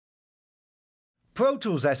Pro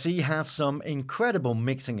Tools SE has some incredible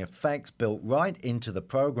mixing effects built right into the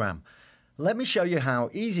program. Let me show you how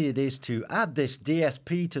easy it is to add this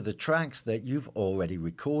DSP to the tracks that you've already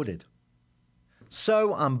recorded.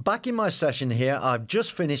 So I'm back in my session here. I've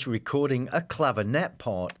just finished recording a clavinet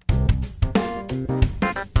part.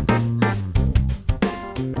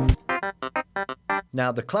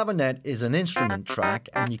 Now the clavinet is an instrument track,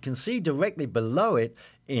 and you can see directly below it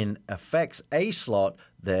in Effects A slot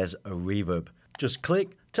there's a reverb. Just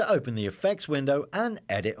click to open the effects window and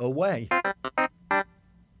edit away.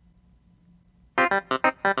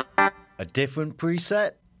 A different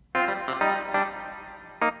preset.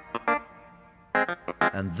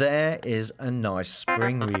 And there is a nice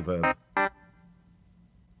spring reverb.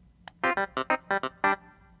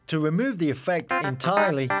 To remove the effect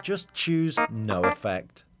entirely, just choose No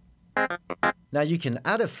Effect. Now you can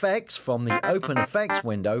add effects from the Open Effects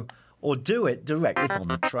window or do it directly from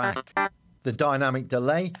the track. The dynamic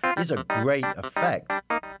delay is a great effect.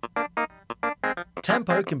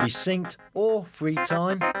 Tempo can be synced or free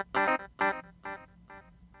time.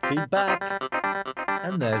 Feedback,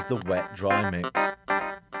 and there's the wet-dry mix.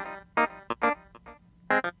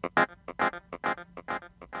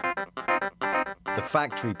 The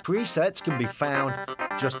factory presets can be found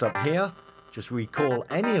just up here. Just recall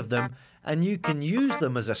any of them and you can use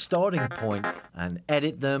them as a starting point and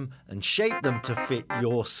edit them and shape them to fit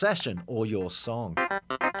your session or your song.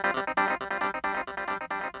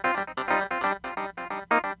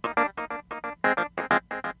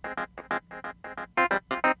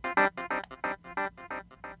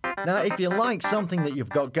 Now, if you like something that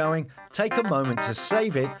you've got going, take a moment to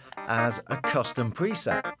save it as a custom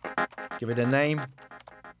preset. Give it a name,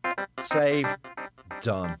 save,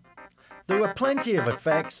 done. There are plenty of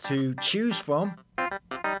effects to choose from,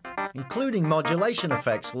 including modulation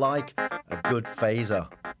effects like a good phaser,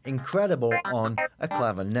 incredible on a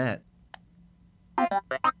clavinet.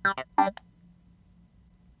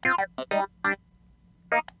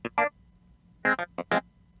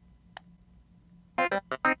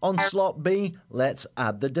 On slot B, let's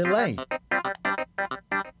add the delay.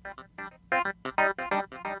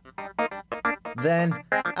 Then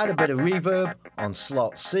add a bit of reverb on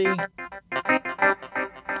slot C.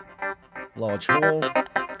 Large hall. Bring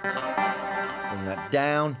that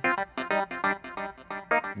down.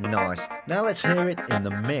 Nice. Now let's hear it in the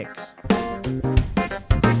mix.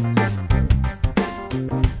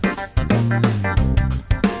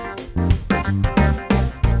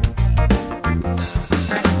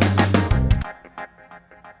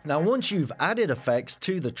 Now once you've added effects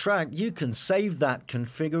to the track, you can save that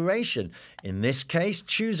configuration. In this case,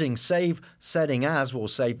 choosing Save Setting As will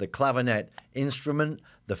save the clavinet instrument,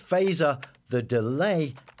 the phaser, the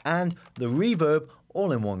delay, and the reverb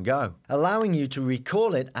all in one go, allowing you to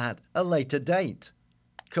recall it at a later date.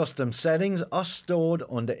 Custom settings are stored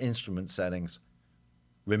under Instrument Settings.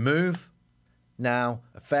 Remove. Now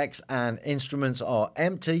effects and instruments are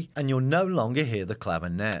empty and you'll no longer hear the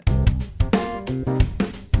clavinet.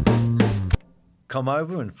 Come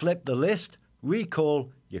over and flip the list,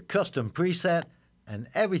 recall your custom preset, and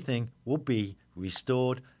everything will be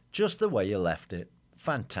restored just the way you left it.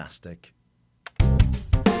 Fantastic.